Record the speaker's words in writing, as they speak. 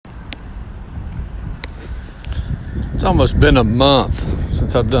It's almost been a month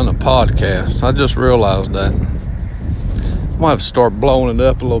since I've done a podcast. I just realized that. I might have to start blowing it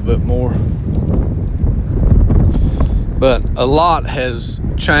up a little bit more. But a lot has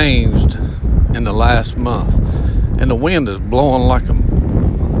changed in the last month. And the wind is blowing like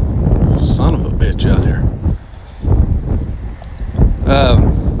a son of a bitch out here.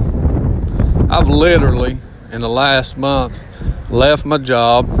 I've literally, in the last month, left my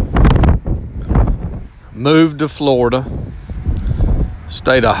job, moved to Florida,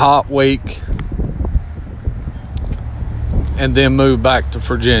 stayed a hot week, and then moved back to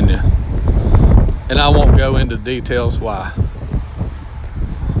Virginia. And I won't go into details why.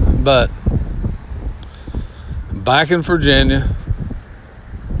 But back in Virginia,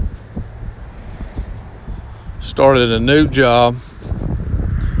 started a new job,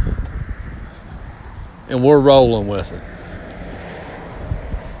 and we're rolling with it.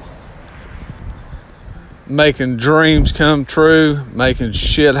 Making dreams come true, making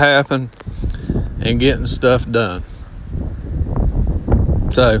shit happen, and getting stuff done.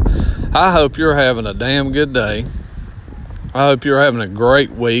 So, I hope you're having a damn good day. I hope you're having a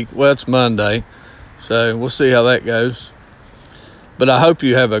great week. Well, it's Monday, so we'll see how that goes. But I hope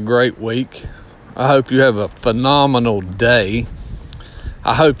you have a great week. I hope you have a phenomenal day.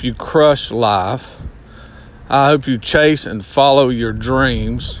 I hope you crush life. I hope you chase and follow your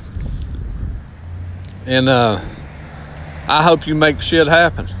dreams. And I hope you make shit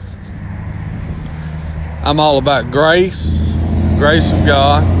happen. I'm all about grace of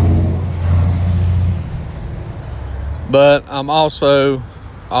God. But I'm also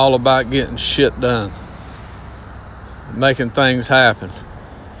all about getting shit done. Making things happen.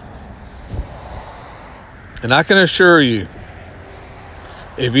 And I can assure you,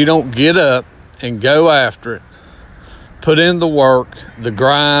 if you don't get up and go after it, put in the work, the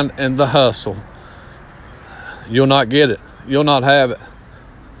grind, and the hustle, you'll not get it. You'll not have it.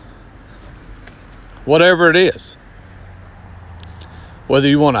 Whatever it is. Whether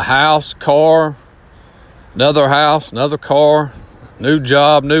you want a house, car, another house, another car, new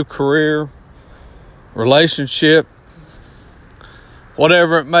job, new career, relationship,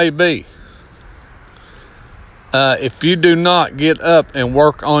 whatever it may be. If you do not get up and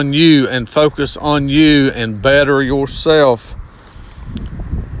work on you and focus on you and better yourself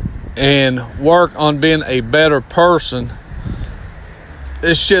and work on being a better person,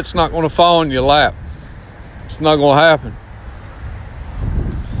 this shit's not going to fall in your lap. It's not going to happen.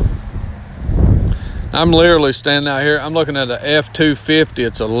 I'm literally standing out here. I'm looking at an F-250.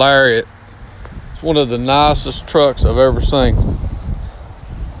 It's a Lariat. It's one of the nicest trucks I've ever seen.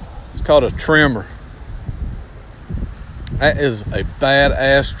 It's called a Trimmer. That is a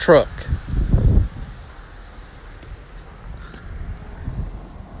badass truck.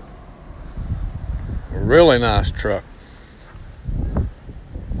 A really nice truck.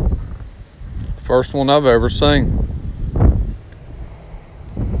 First one I've ever seen.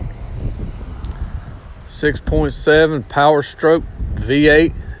 6.7 Power Stroke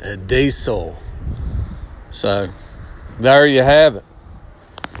V8, a diesel. So, there you have it.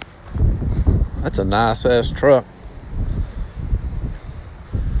 That's a nice ass truck.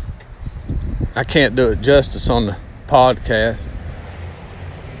 I can't do it justice on the podcast.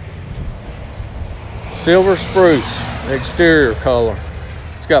 Silver spruce, exterior color.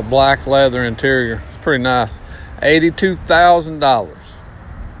 It's got black leather interior. It's pretty nice. $82,000.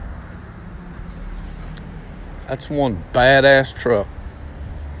 That's one badass truck.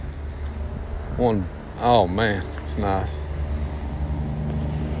 Oh man, it's nice.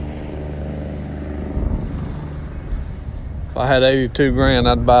 If I had 82 grand,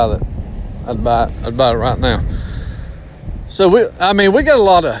 I'd buy that. I'd buy it right now. So we got a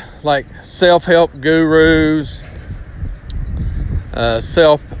lot of like self-help gurus,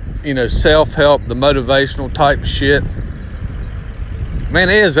 self-help, the motivational type shit. Man,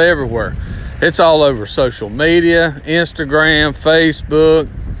 it is everywhere. It's all over social media, Instagram, Facebook,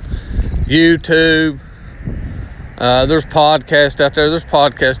 YouTube. There's podcasts out there. There's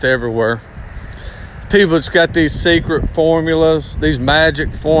podcasts everywhere. People that's got these secret formulas, these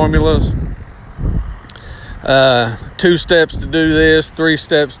magic formulas. 2 steps to do this, 3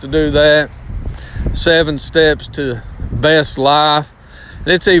 steps to do that, 7 steps to best life. And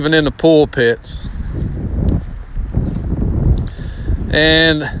it's even in the pulpits.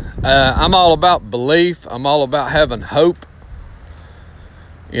 And I'm all about belief. I'm all about having hope.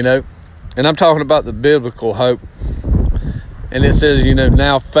 And I'm talking about the biblical hope. And it says,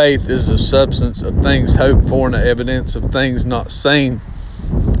 now faith is the substance of things hoped for and the evidence of things not seen.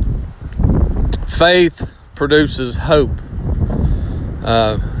 Faith produces hope,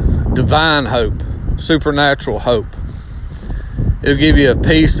 divine hope, supernatural hope. It'll give you a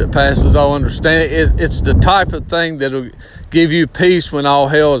peace that passes all understanding. It's the type of thing that'll give you peace when all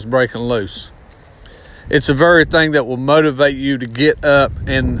hell is breaking loose. It's the very thing that will motivate you to get up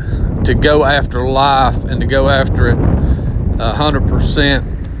and to go after life and to go after it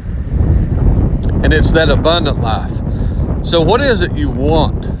 100%. And it's that abundant life. So what is it you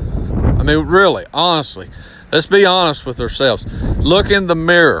want? I mean, really, honestly, let's be honest with ourselves. Look in the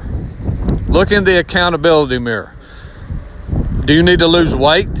mirror. Look in the accountability mirror. Do you need to lose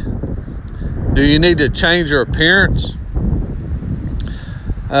weight? Do you need to change your appearance?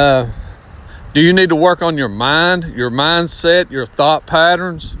 Do you need to work on your mind, your mindset, your thought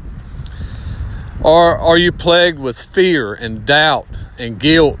patterns? Or are you plagued with fear and doubt and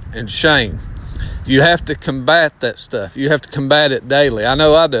guilt and shame? You have to combat that stuff. You have to combat it daily. I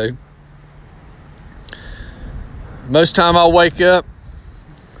know I do. Most time I'll wake up,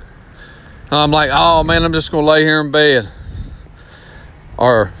 I'm like, oh man, I'm just going to lay here in bed.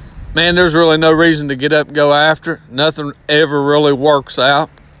 Or, man, there's really no reason to get up and go after it. Nothing ever really works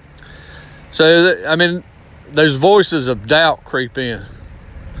out. So, I mean, those voices of doubt creep in.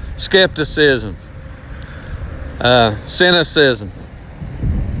 Skepticism. Cynicism.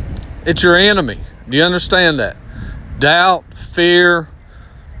 It's your enemy. Do you understand that? Doubt, fear,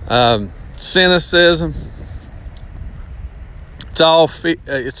 cynicism.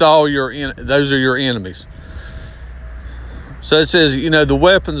 It's all those are your enemies. So it says, the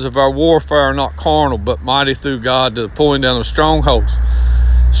weapons of our warfare are not carnal, but mighty through God to the pulling down of strongholds.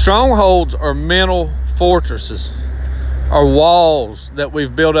 Strongholds are mental fortresses, are walls that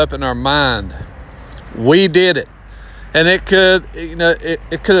we've built up in our mind. We did it. And it could,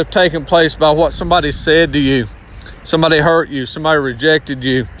 it could have taken place by what somebody said to you. Somebody hurt you. Somebody rejected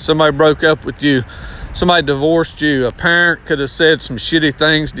you. Somebody broke up with you. Somebody divorced you. A parent could have said some shitty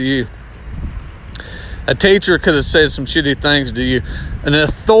things to you. A teacher could have said some shitty things to you. An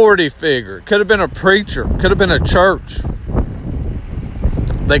authority figure. It could have been a preacher. It could have been a church.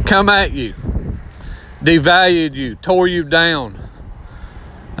 They come at you. Devalued you. Tore you down.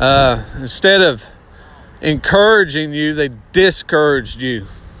 Instead of encouraging you, they discouraged you.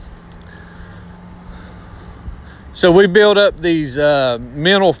 So we build up these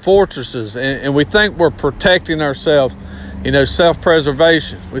mental fortresses, and we think we're protecting ourselves.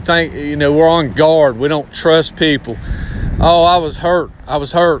 Self-preservation. We think, we're on guard. We don't trust people. Oh, I was hurt.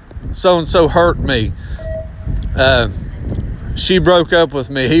 So-and-so hurt me. She broke up with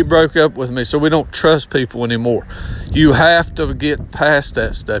me. He broke up with me. So we don't trust people anymore. You have to get past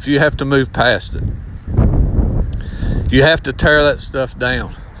that stuff. You have to move past it. You have to tear that stuff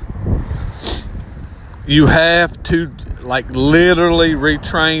down. You have to, literally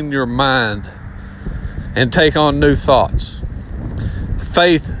retrain your mind and take on new thoughts.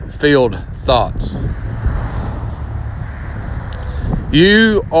 Faith-filled thoughts.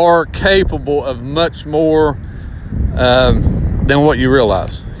 You are capable of much more than what you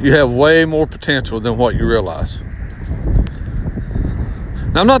realize. You have way more potential than what you realize.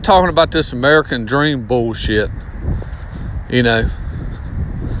 Now, I'm not talking about this American dream bullshit.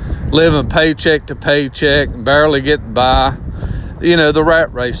 Living paycheck to paycheck and barely getting by. The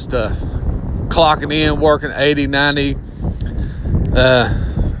rat race stuff. Clocking in, working 80, 90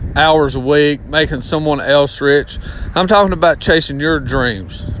 hours a week, making someone else rich. I'm talking about chasing your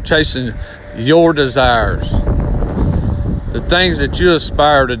dreams, chasing your desires, the things that you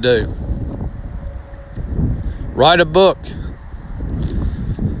aspire to do. Write a book.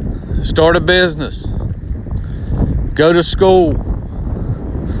 Start a business. Go to school.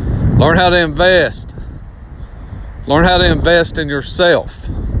 Learn how to invest. Learn how to invest in yourself.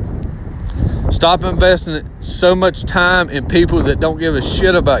 Stop investing so much time in people that don't give a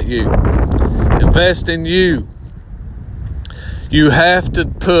shit about you. Invest in you. You have to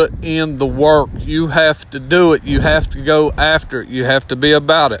put in the work. You have to do it. You have to go after it. You have to be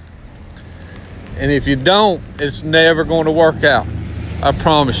about it. And if you don't, it's never going to work out. I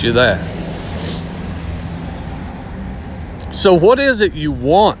promise you that. So what is it you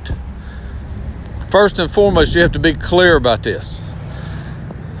want? First and foremost, you have to be clear about this.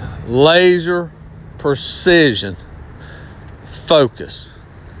 Laser precision focus.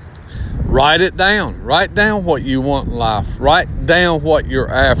 Write it down. Write down what you want in life. Write down what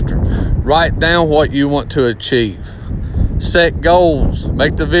you're after. Write down what you want to achieve. Set goals.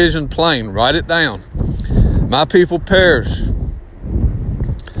 Make the vision plain. Write it down. My people perish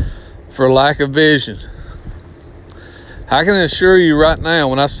for lack of vision. I can assure you right now,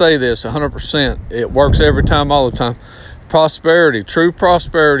 when I say this 100%, it works every time, all the time. Prosperity, true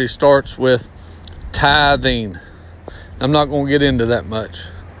prosperity starts with tithing. I'm not going to get into that much.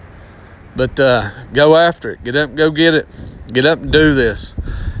 But go after it. Get up and go get it. Get up and do this.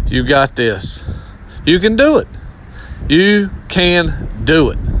 You got this. You can do it. You can do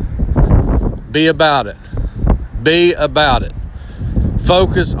it. Be about it. Be about it.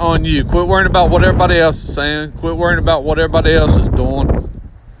 Focus on you. Quit worrying about what everybody else is saying. Quit worrying about what everybody else is doing.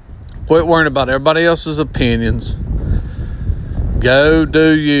 Quit worrying about everybody else's opinions. Go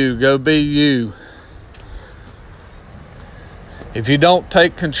do you. Go be you. If you don't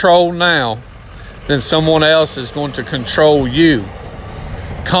take control now, then someone else is going to control you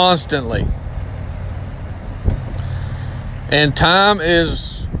constantly. And time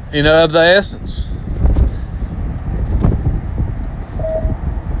is, of the essence.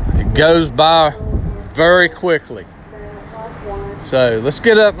 It goes by very quickly. So let's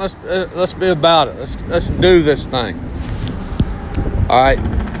get up. Let's be about it. Let's do this thing. All right.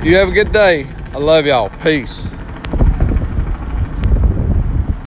 You have a good day. I love y'all. Peace.